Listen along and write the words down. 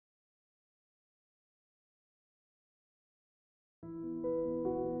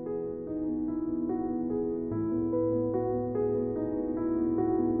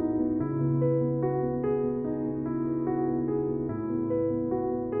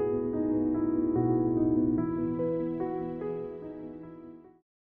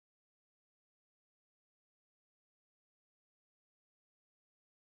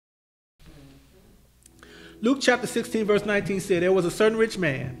Luke chapter 16, verse 19 said, there was a certain rich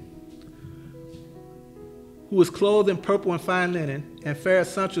man who was clothed in purple and fine linen and fared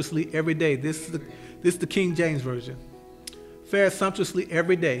sumptuously every day. This is the King James Version. Fared sumptuously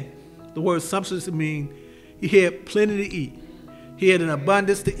every day. The word sumptuously means he had plenty to eat. He had an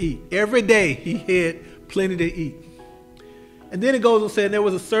abundance to eat. Every day he had plenty to eat. And then it goes and said, there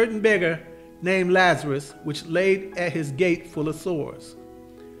was a certain beggar named Lazarus, which laid at his gate full of sores.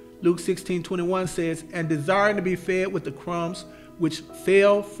 Luke 16:21 says, and desiring to be fed with the crumbs which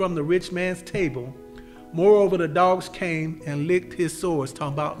fell from the rich man's table, moreover the dogs came and licked his sores,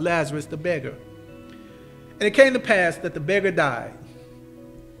 talking about Lazarus the beggar. And it came to pass that the beggar died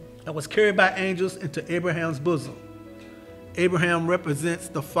and was carried by angels into Abraham's bosom. Abraham represents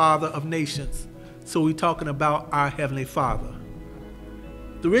the father of nations. So we're talking about our Heavenly Father.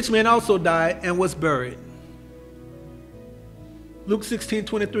 The rich man also died and was buried. Luke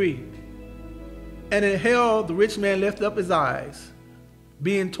 16:23. And in hell the rich man lifted up his eyes,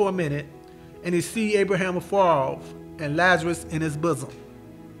 being tormented, and he see Abraham afar off, and Lazarus in his bosom.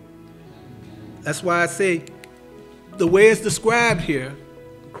 That's why I say the way it's described here,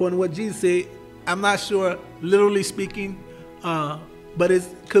 according to what Jesus said, I'm not sure literally speaking, but it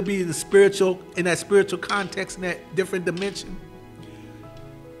could be the spiritual, in that spiritual context, in that different dimension.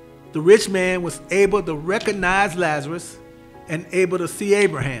 The rich man was able to recognize Lazarus and able to see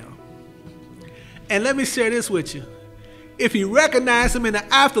Abraham. And let me share this with you. If he recognized him in the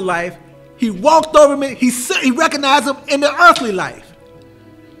afterlife, he walked over him, he recognized him in the earthly life.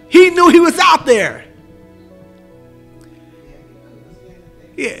 He knew he was out there.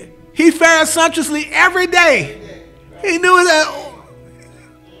 Yeah, he fared sumptuously every day. He knew that,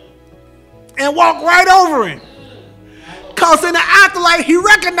 and walked right over him. Because in the afterlife, he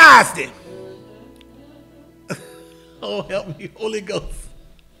recognized him. Oh, help me, Holy Ghost.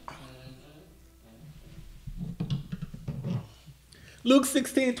 Luke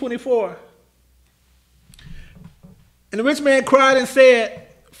 16:24. And the rich man cried and said,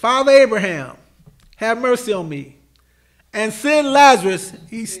 Father Abraham, have mercy on me, and send Lazarus.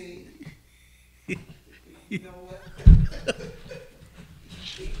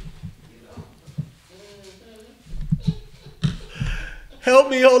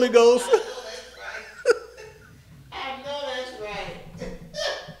 Help me, Holy Ghost. I know that's right.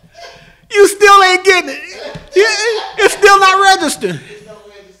 You still ain't getting it. It's still not registered. It's not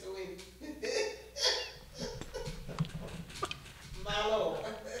registered with it. My Lord.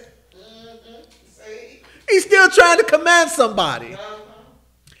 See? He's still trying to command somebody.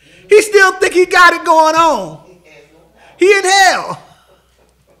 He still think he got it going on. He in hell.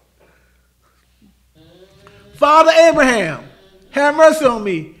 Father Abraham, have mercy on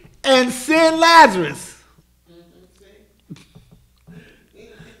me and send Lazarus.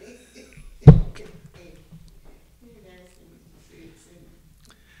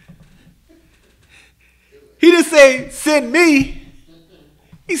 He didn't say send me.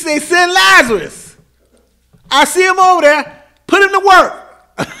 He said send Lazarus. I see him over there. Put him to work.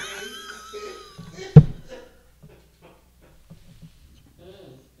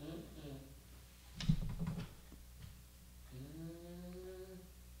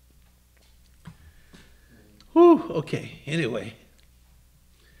 Whew, okay, anyway.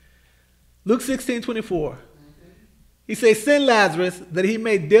 Luke 16:24. He says, send Lazarus that he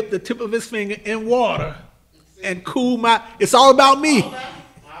may dip the tip of his finger in water and cool my... It's all about me. All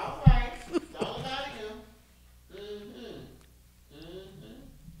right. It's all about him.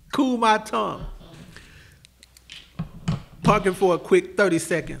 Cool my tongue. Parking for a quick 30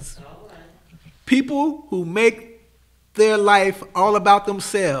 seconds. All right. People who make their life all about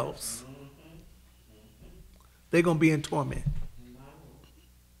themselves, they're going to be in torment.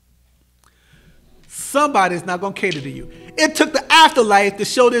 Somebody's not going to cater to you. It took the afterlife to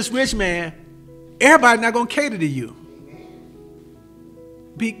show this rich man, everybody's not going to cater to you.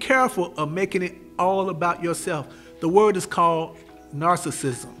 Be careful of making it all about yourself. The word is called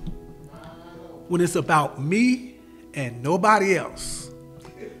narcissism. When it's about me and nobody else.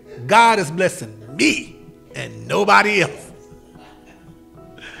 God is blessing me and nobody else.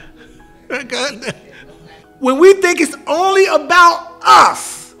 When we think it's only about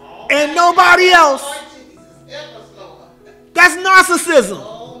us and nobody else, that's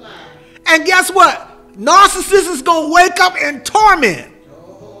narcissism. And guess what? Narcissism is going to wake up in torment.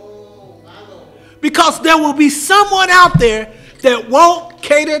 Because there will be someone out there that won't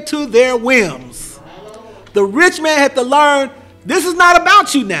cater to their whims. The rich man had to learn, this is not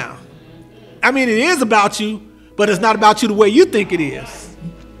about you now. I mean, it is about you, but it's not about you the way you think it is.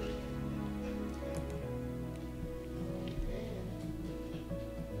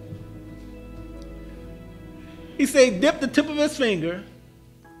 He said, dip the tip of his finger,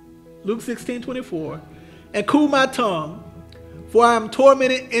 Luke 16:24, and cool my tongue, for I am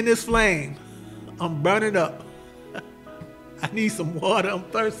tormented in this flame. I'm burning up. I need some water. I'm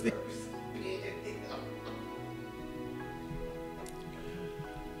thirsty.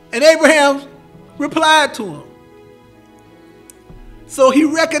 And Abraham replied to him. So he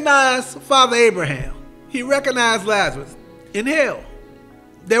recognized Father Abraham. He recognized Lazarus in hell.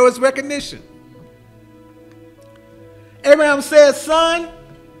 There was recognition. Abraham said, son,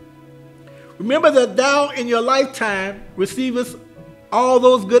 remember that thou in your lifetime receivest all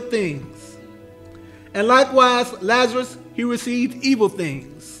those good things. And likewise, Lazarus, he received evil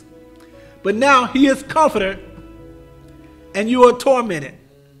things. But now he is comforted, and you are tormented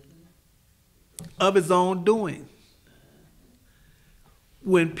of his own doing.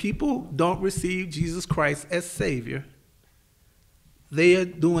 When people don't receive Jesus Christ as Savior, they are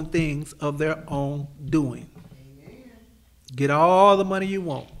doing things of their own doing. Amen. Get all the money you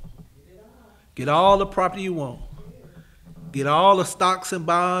want. Get all the property you want. Get all the stocks and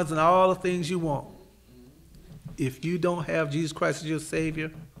bonds and all the things you want. If you don't have Jesus Christ as your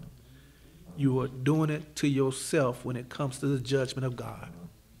Savior, you are doing it to yourself when it comes to the judgment of God.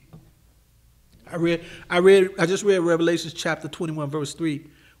 I just read Revelation chapter 21, verse 3,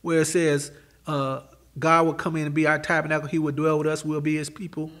 where it says, God will come in and be our tabernacle. He will dwell with us. We'll be his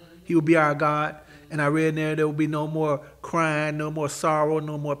people. He will be our God. And I read in there will be no more crying, no more sorrow,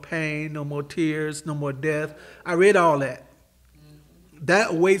 no more pain, no more tears, no more death. I read all that.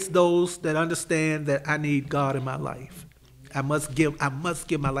 That awaits those that understand that I need God in my life. I must give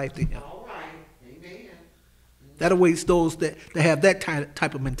my life to him. All right. Amen. That awaits those that have that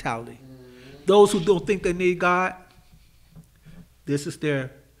type of mentality. Those who don't think they need God, this is their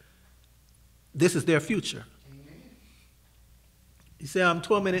future. Amen. He said, I'm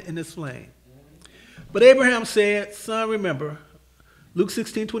tormented in this flame. But Abraham said, son, remember, Luke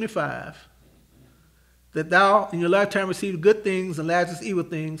 16:25, that thou in your lifetime received good things and Lazarus evil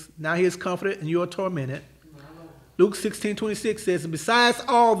things. Now he is comforted and you are tormented. Luke 16:26 says, and besides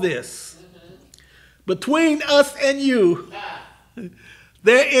all this, between us and you,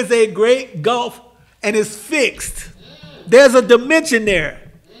 there is a great gulf and it's fixed. There's a dimension there.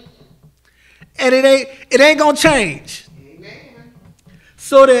 And it ain't gonna change. Amen.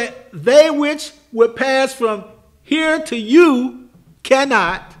 So that they which would pass from here to you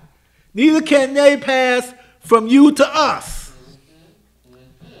cannot, neither can they pass from you to us.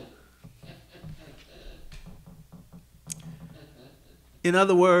 In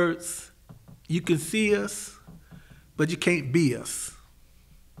other words, you can see us, but you can't be us.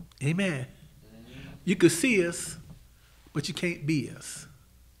 Amen. You can see us, but you can't be us.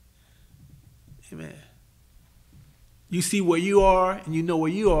 Amen. You see where you are, and you know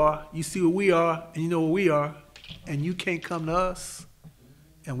where you are. You see where we are, and you know where we are. And you can't come to us,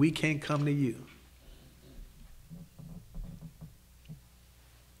 and we can't come to you.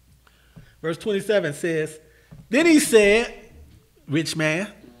 Verse 27 says, then he said, the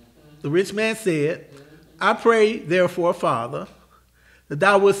rich man said, I pray, therefore, Father, that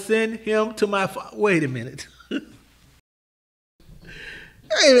thou wilt send him to my father. Wait a minute.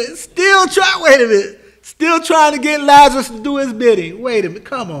 Still trying to get Lazarus to do his bidding. Wait a minute.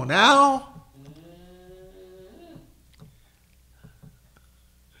 Come on now.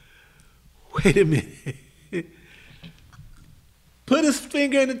 Wait a minute. Put his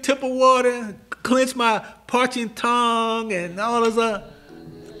finger in the tip of water, clench my parching tongue and all this other.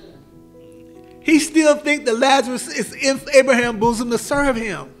 He still thinks that Lazarus is in Abraham's bosom to serve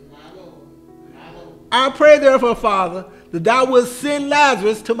him. I pray therefore, Father, that thou wilt send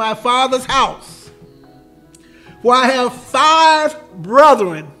Lazarus to my father's house. For I have 5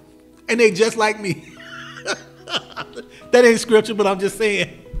 brethren, and they just like me. That ain't scripture, but I'm just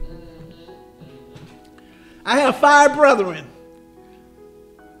saying. I have 5 brethren.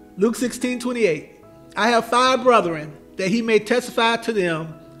 Luke 16:28. I have 5 brethren, that he may testify to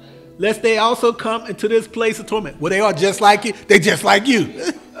them, lest they also come into this place of torment. Well, they are just like you. They just like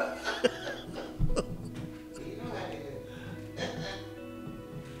you.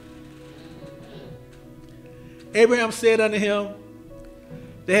 Abraham said unto him,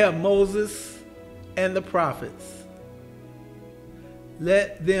 they have Moses and the prophets.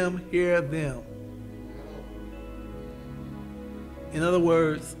 Let them hear them. In other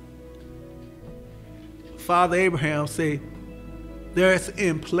words, Father Abraham said, there's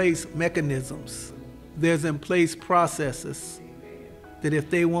in place mechanisms. There's in place processes that if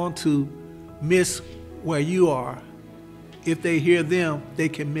they want to miss where you are, if they hear them, they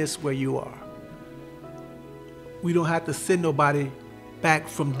can miss where you are. We don't have to send nobody back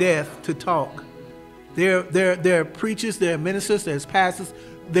from death to talk. There are preachers, there are ministers, there's pastors,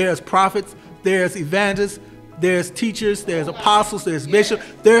 there's prophets, there's evangelists, there's teachers, there's apostles, there's bishops.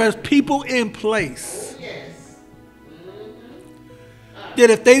 There's people in place Yes. that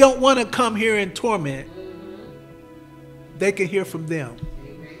if they don't want to come here in torment, they can hear from them.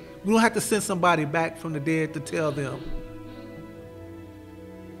 We don't have to send somebody back from the dead to tell them.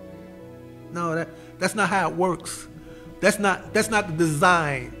 No, that's not how it works. That's not the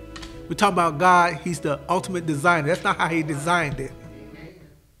design. We're talking about God. He's the ultimate designer. That's not how he designed it.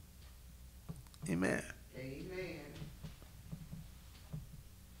 Amen. Amen.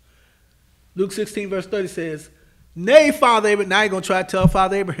 Luke 16 verse 30 says, nay, Father Abraham. Now you're going to try to tell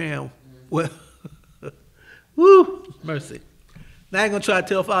Father Abraham. Well, woo, mercy. Now you're going to try to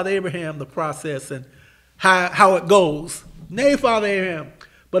tell Father Abraham the process and how it goes. Nay, Father Abraham.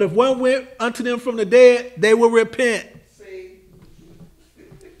 But if one went unto them from the dead, they will repent. See?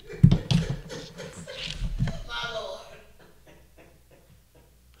 My Lord.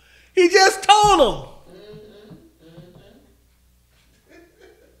 He just told them.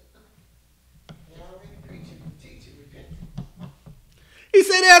 He already preaching, teaching, repenting. He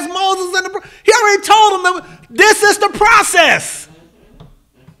said there's Moses and he already told them this is the process.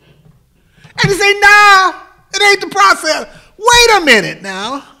 And he said, nah, it ain't the process. Wait a minute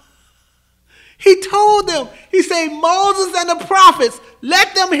now. He told them, he said, Moses and the prophets,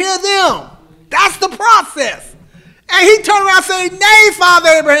 let them hear them. That's the process. And he turned around and said, nay, Father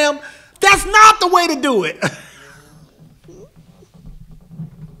Abraham, that's not the way to do it.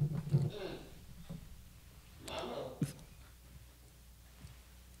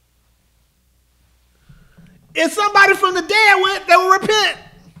 If somebody from the dead went, they will repent.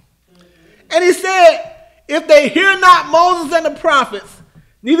 And he said, if they hear not Moses and the prophets,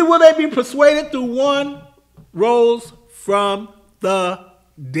 neither will they be persuaded through one rose from the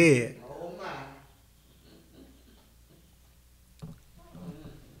dead. Oh my.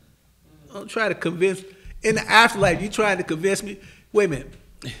 Don't try to convince, in the afterlife, you trying to convince me. Wait a minute.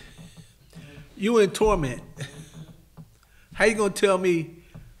 You in torment. How you going to tell me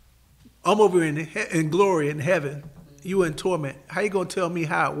I'm over in glory in heaven? You in torment. How you going to tell me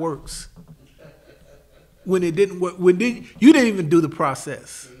how it works? When it didn't work, you didn't even do the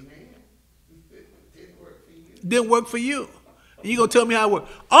process. Didn't work for you. And you gonna tell me how it worked?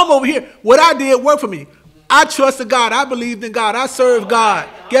 I'm over here. What I did worked for me. I trusted God. I believed in God. I served God.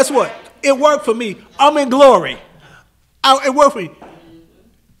 Guess what? It worked for me. I'm in glory. It worked for me.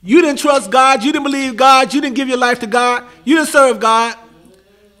 You didn't trust God. You didn't believe God. You didn't give your life to God. You didn't serve God.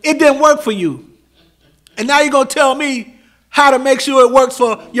 It didn't work for you. And now you're gonna tell me how to make sure it works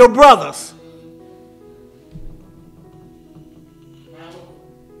for your brothers.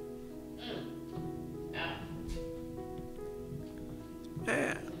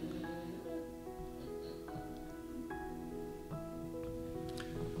 Yeah.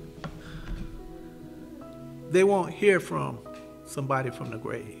 They won't hear from somebody from the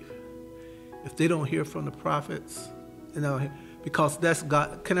grave. If they don't hear from the prophets, because that's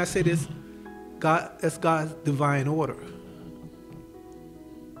God. Can I say this? God, that's God's divine order.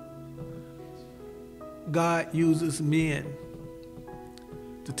 God uses men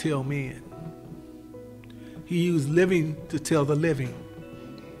to tell men. He used living to tell the living.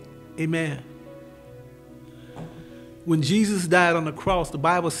 Amen. When Jesus died on the cross, the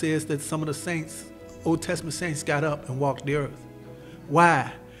Bible says that some of the saints, Old Testament saints, got up and walked the earth.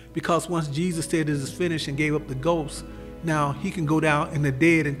 Why? Because once Jesus said it is finished and gave up the ghost, now he can go down in the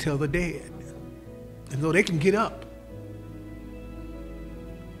dead and tell the dead. And so they can get up.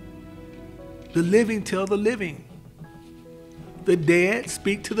 The living tell the living. The dead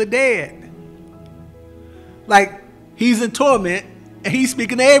speak to the dead. Like he's in torment and he's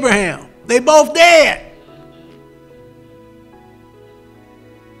speaking to Abraham. They both dead.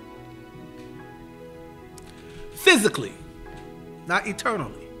 Physically, not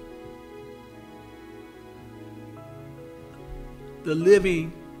eternally. The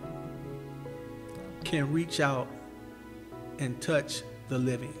living can reach out and touch the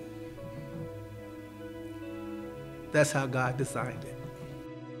living. That's how God designed it.